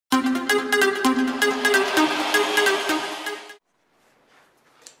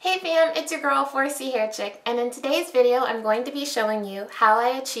it's your girl 4C Hair Chick, and in today's video I'm going to be showing you how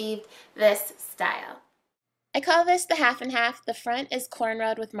I achieved this style. I call this the half and half. The front is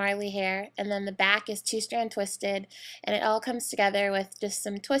cornrowed with Marley hair, and then the back is two-strand twisted, and it all comes together with just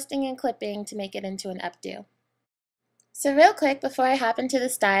some twisting and clipping to make it into an updo. So real quick before I hop into the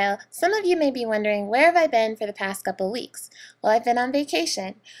style, some of you may be wondering, where have I been for the past couple weeks? Well, I've been on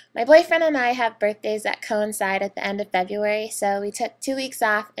vacation. My boyfriend and I have birthdays that coincide at the end of February, so we took 2 weeks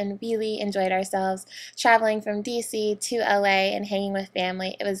off and really enjoyed ourselves, traveling from DC to LA and hanging with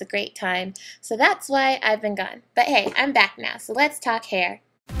family. It was a great time, so that's why I've been gone. But hey, I'm back now, so let's talk hair.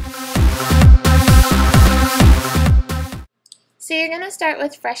 So you're going to start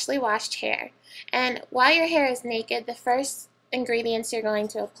with freshly washed hair. And while your hair is naked, the first ingredients you're going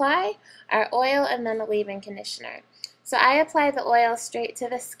to apply are oil and then a leave-in conditioner. So I apply the oil straight to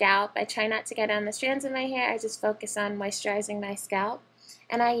the scalp. I try not to get on the strands of my hair. I just focus on moisturizing my scalp.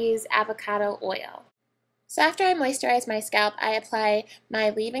 And I use avocado oil. So after I moisturize my scalp, I apply my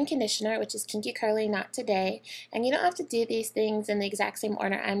leave-in conditioner, which is Kinky Curly Not Today. And you don't have to do these things in the exact same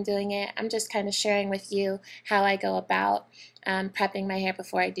order I'm doing it. I'm just kind of sharing with you how I go about prepping my hair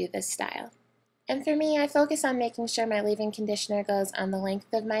before I do this style. And for me, I focus on making sure my leave-in conditioner goes on the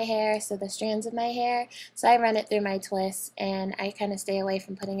length of my hair, so the strands of my hair. So I run it through my twists, and I kind of stay away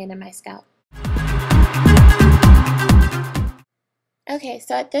from putting it in my scalp. Okay,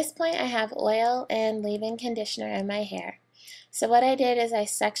 so at this point I have oil and leave-in conditioner in my hair. So what I did is I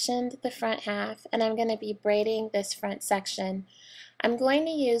sectioned the front half, and I'm going to be braiding this front section. I'm going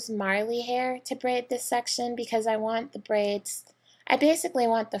to use Marley hair to braid this section because I want the braids, I basically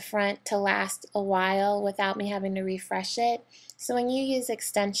want the front to last a while without me having to refresh it. So when you use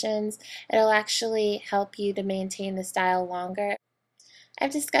extensions, it'll actually help you to maintain the style longer.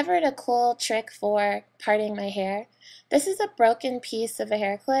 I've discovered a cool trick for parting my hair. This is a broken piece of a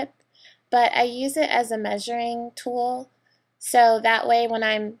hair clip, but I use it as a measuring tool, so that way when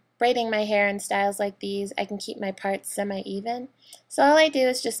I'm braiding my hair in styles like these, I can keep my parts semi-even. So all I do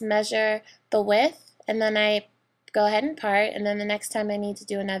is just measure the width, and then I go ahead and part, and then the next time I need to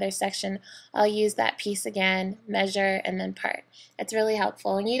do another section, I'll use that piece again, measure, and then part. It's really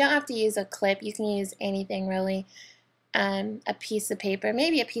helpful, and you don't have to use a clip. You can use anything really. A piece of paper,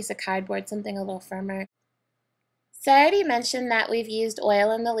 maybe a piece of cardboard, something a little firmer. So I already mentioned that we've used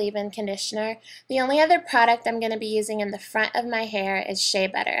oil in the leave-in conditioner. The only other product I'm going to be using in the front of my hair is shea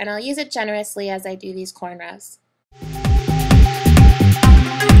butter, and I'll use it generously as I do these cornrows.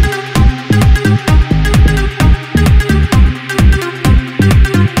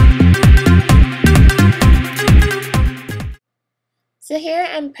 So here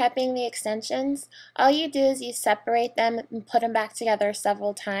I'm prepping the extensions. All you do is you separate them and put them back together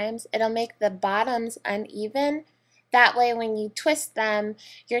several times. It'll make the bottoms uneven. That way when you twist them,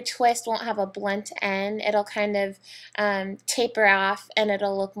 your twist won't have a blunt end. It'll kind of taper off and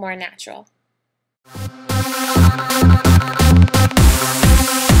it'll look more natural.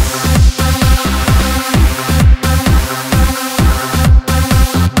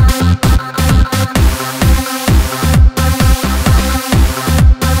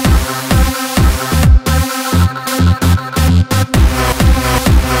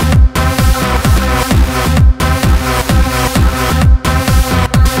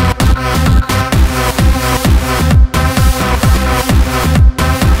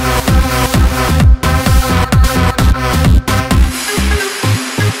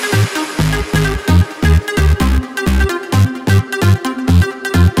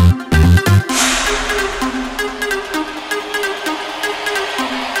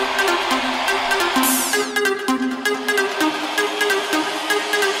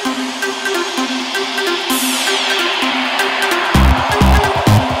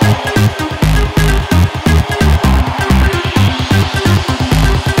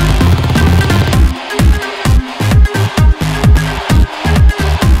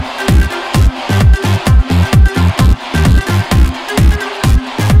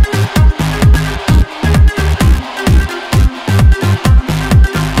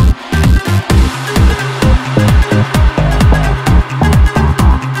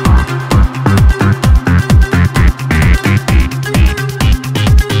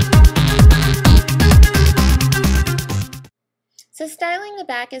 So styling the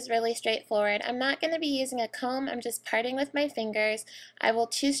back is really straightforward. I'm not going to be using a comb, I'm just parting with my fingers. I will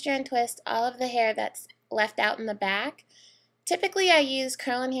two-strand twist all of the hair that's left out in the back. Typically I use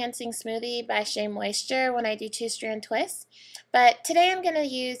Curl Enhancing Smoothie by Shea Moisture when I do two-strand twists, but today I'm going to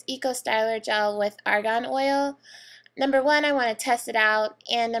use Eco Styler Gel with argan oil. number one, I want to test it out,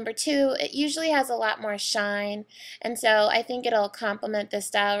 and number two, it usually has a lot more shine, and so I think it'll complement this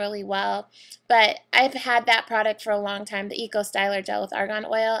style really well. But I've had that product for a long time, the Eco Styler Gel with Argan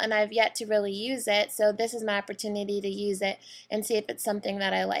Oil, and I've yet to really use it, so this is my opportunity to use it and see if it's something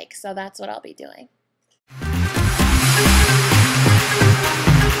that I like. So that's what I'll be doing.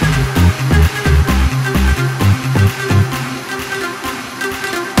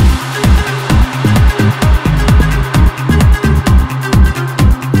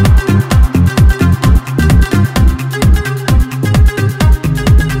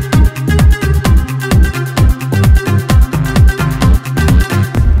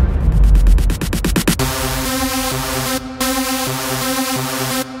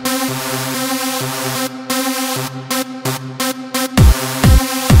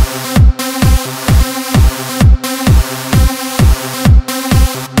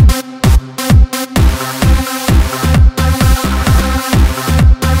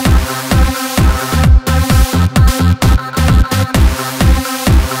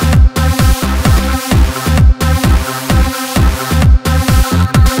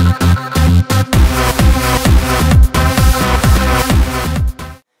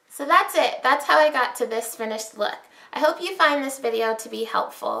 That's how I got to this finished look. I hope you find this video to be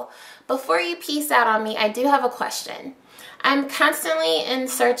helpful. Before you peace out on me, I do have a question. I'm constantly in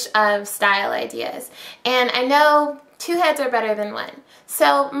search of style ideas, and I know two heads are better than one.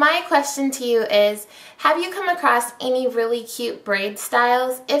 So my question to you is, have you come across any really cute braid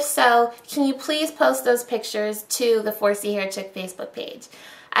styles? If so, can you please post those pictures to the 4C Hair Chick Facebook page?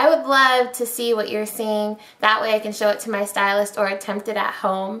 I would love to see what you're seeing. That way I can show it to my stylist or attempt it at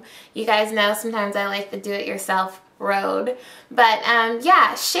home. You guys know sometimes I like the do-it-yourself road. But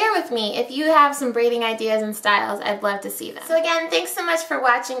yeah, share with me if you have some braiding ideas and styles. I'd love to see them. So again, thanks so much for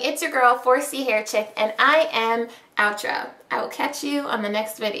watching. It's your girl, 4C Hair Chick, and I am outro. I will catch you on the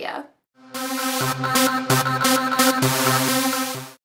next video.